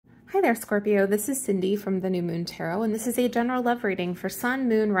Hi there, Scorpio. This is Cindy from the New Moon Tarot, and this is a general love reading for Sun,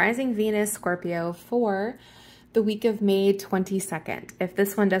 Moon, Rising, Venus, Scorpio for the week of May 22nd. If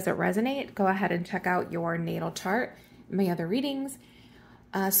this one doesn't resonate, go ahead and check out your natal chart, my other readings,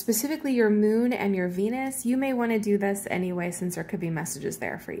 specifically your Moon and your Venus. You may want to do this anyway since there could be messages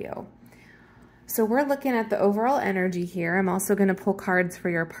there for you. So we're looking at the overall energy here. I'm also going to pull cards for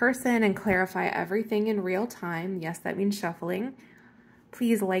your person and clarify everything in real time. Yes, that means shuffling.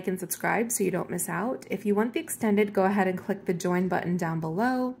 Please like and subscribe so you don't miss out. If you want the extended, go ahead and click the join button down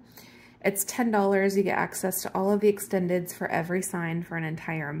below. It's $10. You get access to all of the extendeds for every sign for an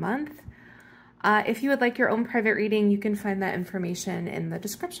entire month. If you would like your own private reading, you can find that information in the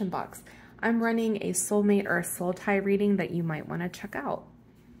description box. I'm running a soulmate or a soul tie reading that you might want to check out.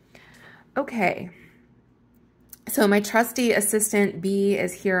 Okay, so my trusty assistant B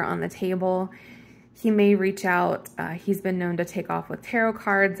is here on the table. He may reach out. He's been known to take off with tarot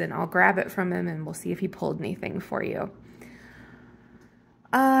cards, and I'll grab it from him and we'll see if he pulled anything for you.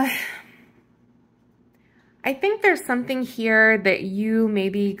 I think there's something here that you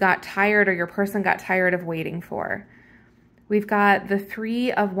maybe got tired or your person got tired of waiting for. We've got the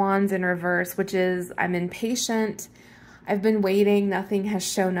Three of Wands in reverse, which is I'm impatient. I've been waiting. Nothing has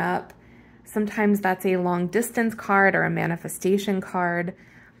shown up. Sometimes that's a long distance card or a manifestation card.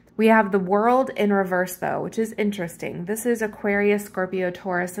 We have the World in reverse though, which is interesting. This is Aquarius, Scorpio,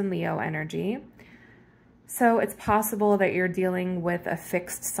 Taurus, and Leo energy. So it's possible that you're dealing with a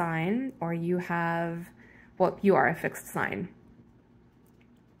fixed sign, or you have, well, you are a fixed sign.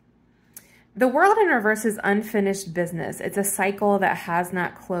 The World in reverse is unfinished business. It's a cycle that has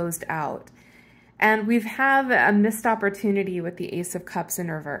not closed out. And we've had a missed opportunity with the Ace of Cups in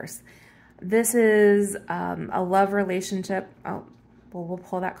reverse. This is a love relationship. Oh, well, we'll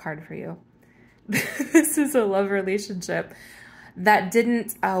pull that card for you. This is a love relationship that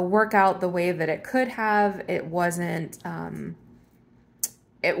didn't work out the way that it could have. It wasn't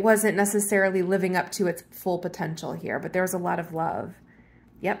necessarily living up to its full potential here, but there was a lot of love.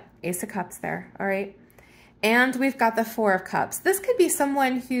 Yep, Ace of Cups there. All right. And we've got the Four of Cups. This could be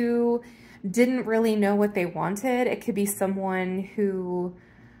someone who didn't really know what they wanted. It could be someone who,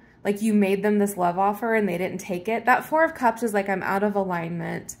 like, you made them this love offer and they didn't take it. That Four of Cups is like, I'm out of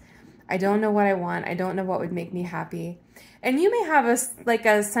alignment. I don't know what I want. I don't know what would make me happy. And you may have a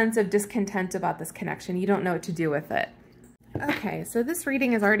sense of discontent about this connection. You don't know what to do with it. Okay, so this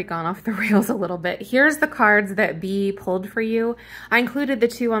reading has already gone off the rails a little bit. Here's the cards that B pulled for you. I included the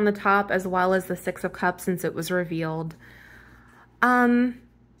two on the top as well as the Six of Cups since it was revealed.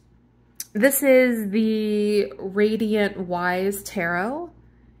 This is the Radiant Wise Tarot.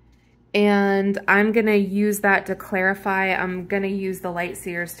 And I'm going to use that to clarify. I'm going to use the Light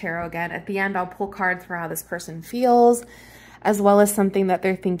Seers Tarot again. At the end, I'll pull cards for how this person feels, as well as something that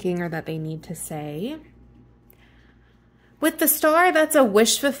they're thinking or that they need to say. With the Star, that's a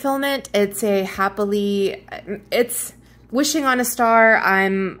wish fulfillment. It's a it's wishing on a star.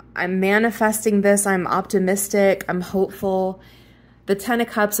 I'm manifesting this. I'm optimistic. I'm hopeful. The Ten of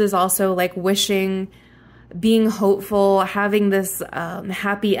Cups is also like wishing, being hopeful, having this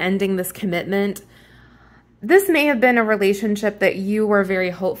happy ending, this commitment. This may have been a relationship that you were very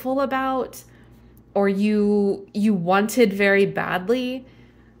hopeful about, or you wanted very badly,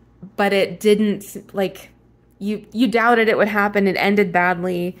 but it didn't, like, you doubted it would happen. It ended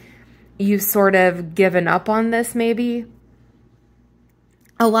badly. You've sort of given up on this maybe.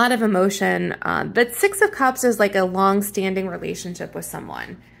 A lot of emotion. But Six of Cups is like a long-standing relationship with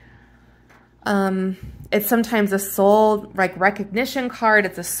someone. It's sometimes a soul, like, recognition card.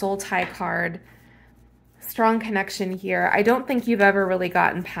 It's a soul tie card. Strong connection here. I don't think you've ever really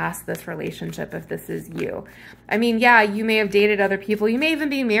gotten past this relationship if this is you. I mean, yeah, you may have dated other people. You may even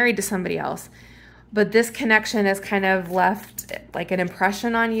be married to somebody else. But this connection has kind of left like an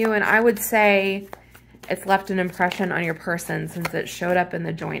impression on you. And I would say it's left an impression on your person since it showed up in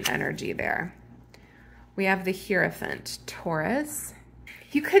the joint energy there. We have the Hierophant, Taurus.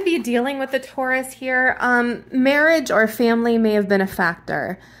 You could be dealing with the Taurus here. Marriage or family may have been a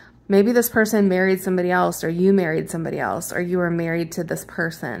factor. Maybe this person married somebody else, or you married somebody else, or you were married to this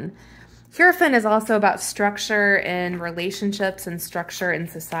person. Hierophant is also about structure in relationships and structure in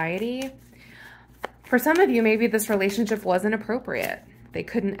society. For some of you, maybe this relationship wasn't appropriate. They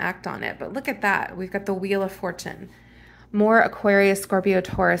couldn't act on it. But look at that. We've got the Wheel of Fortune. More Aquarius, Scorpio,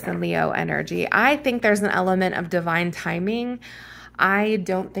 Taurus, and Leo energy. I think there's an element of divine timing. I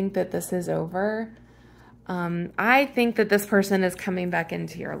don't think that this is over. I think that this person is coming back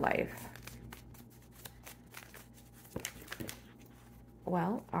into your life.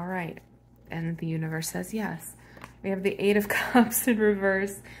 Well, all right. And the universe says yes. We have the Eight of Cups in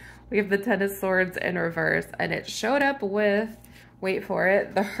reverse, We have the Ten of Swords in reverse, and it showed up with, wait for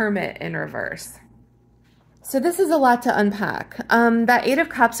it, the Hermit in reverse. So this is a lot to unpack. That Eight of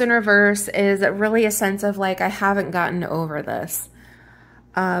Cups in reverse is really a sense of like, I haven't gotten over this.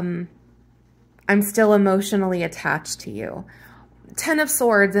 I'm still emotionally attached to you. Ten of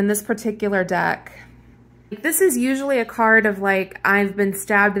Swords in this particular deck. This is usually a card of like, I've been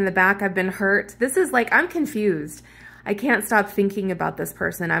stabbed in the back, I've been hurt. This is like, I'm confused. I can't stop thinking about this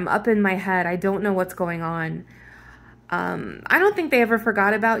person. I'm up in my head. I don't know what's going on. I don't think they ever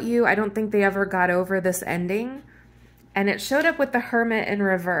forgot about you. I don't think they ever got over this ending. And it showed up with the Hermit in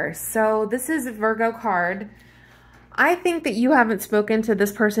reverse. So this is a Virgo card. I think that you haven't spoken to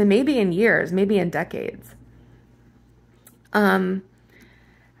this person maybe in years, maybe in decades. That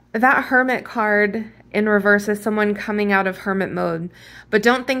Hermit card in reverse is someone coming out of hermit mode. But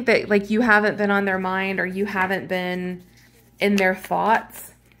don't think that like you haven't been on their mind or you haven't been in their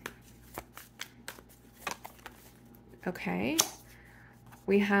thoughts. Okay,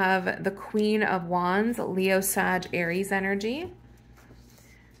 we have the Queen of Wands, Leo, Sag, Aries energy.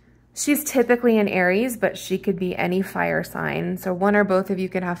 She's typically an Aries, but she could be any fire sign. So one or both of you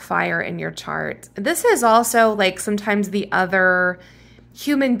could have fire in your chart. This is also like sometimes the other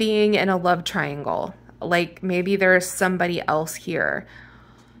human being in a love triangle. Like maybe there's somebody else here.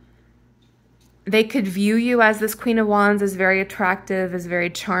 They could view you as this Queen of Wands as very attractive, as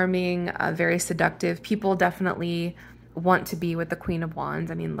very charming, very seductive. People definitely want to be with the Queen of Wands.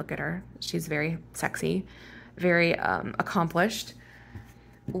 I mean, look at her. She's very sexy, very accomplished.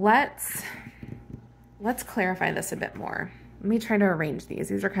 Let's clarify this a bit more. Let me try to arrange these.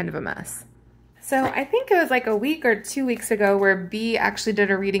 These are kind of a mess. So I think it was like a week or 2 weeks ago where B actually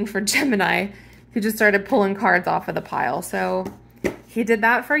did a reading for Gemini, who just started pulling cards off of the pile. So he did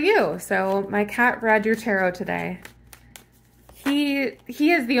that for you. So my cat read your tarot today.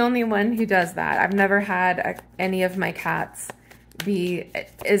 He is the only one who does that. I've never had any of my cats be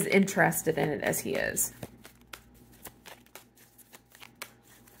as interested in it as he is.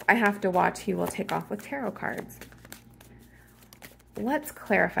 I have to watch he will take off with tarot cards. Let's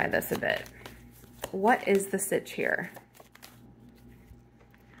clarify this a bit. What is the sitch here?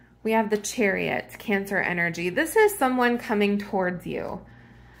 We have the Chariot, Cancer energy. This is someone coming towards you.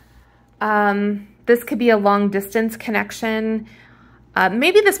 This could be a long distance connection.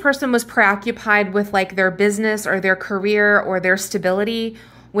 Maybe this person was preoccupied with like their business or their career or their stability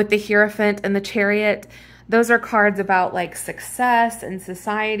with the Hierophant and the Chariot. Those are cards about like success and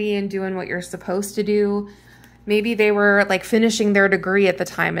society and doing what you're supposed to do. Maybe they were like finishing their degree at the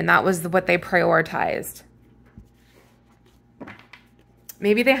time and that was what they prioritized.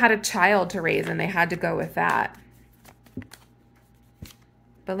 Maybe they had a child to raise and they had to go with that.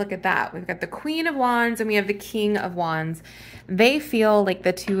 But look at that. We've got the Queen of Wands and we have the King of Wands. They feel like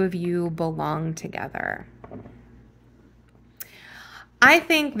the two of you belong together. I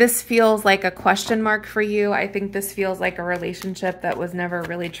think this feels like a question mark for you. I think this feels like a relationship that was never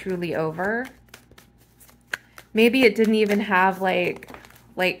really truly over. Maybe it didn't even have like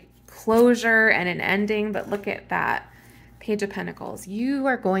closure and an ending, but look at that. Page of Pentacles. You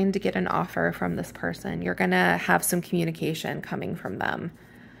are going to get an offer from this person. You're going to have some communication coming from them.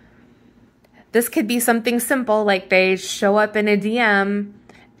 This could be something simple, like they show up in a DM.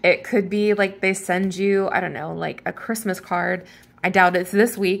 It could be like they send you, I don't know, like a Christmas card. I doubt it's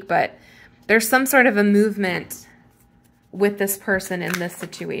this week, but there's some sort of a movement with this person in this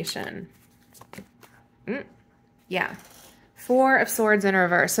situation. Yeah. Four of Swords in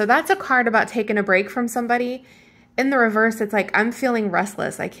reverse. So that's a card about taking a break from somebody. In the reverse, it's like, I'm feeling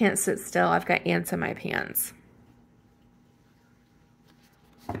restless. I can't sit still. I've got ants in my pants.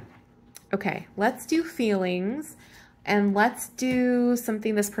 Okay, let's do feelings and let's do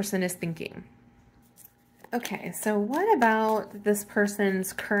something this person is thinking. Okay, so what about this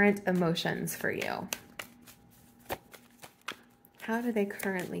person's current emotions for you? How do they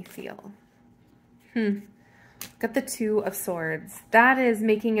currently feel? Got the Two of Swords. That is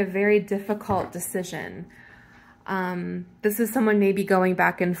making a very difficult decision. This is someone maybe going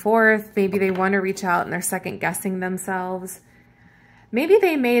back and forth. Maybe they want to reach out and they're second guessing themselves. Maybe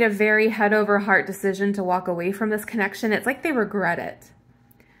they made a very head over heart decision to walk away from this connection. It's like they regret it.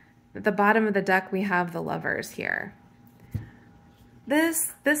 At the bottom of the deck, we have the Lovers here.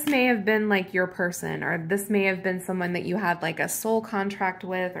 This may have been like your person, or this may have been someone that you had like a soul contract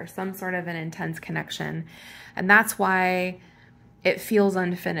with or some sort of an intense connection. And that's why it feels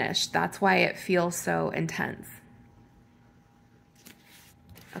unfinished. That's why it feels so intense.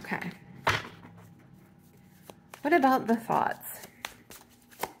 Okay. What about the thoughts?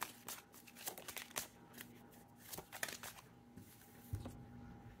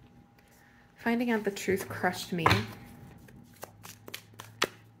 Finding out the truth crushed me.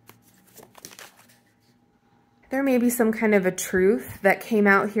 There may be some kind of a truth that came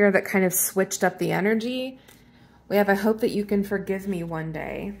out here that kind of switched up the energy. We have, I hope that you can forgive me one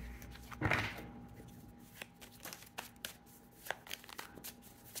day.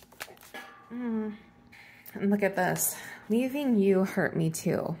 And look at this. Leaving you hurt me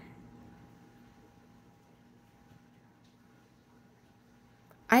too.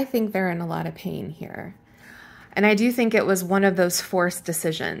 I think they're in a lot of pain here. And I do think it was one of those forced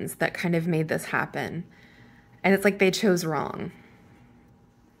decisions that kind of made this happen. And it's like they chose wrong.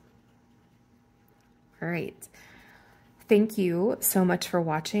 All right. Thank you so much for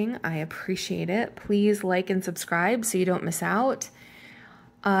watching. I appreciate it. Please like and subscribe so you don't miss out.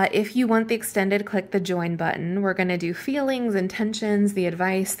 If you want the extended, click the join button. We're going to do feelings, intentions, the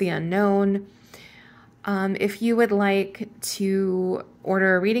advice, the unknown. If you would like to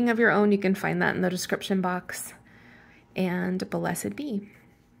order a reading of your own, you can find that in the description box. And blessed be.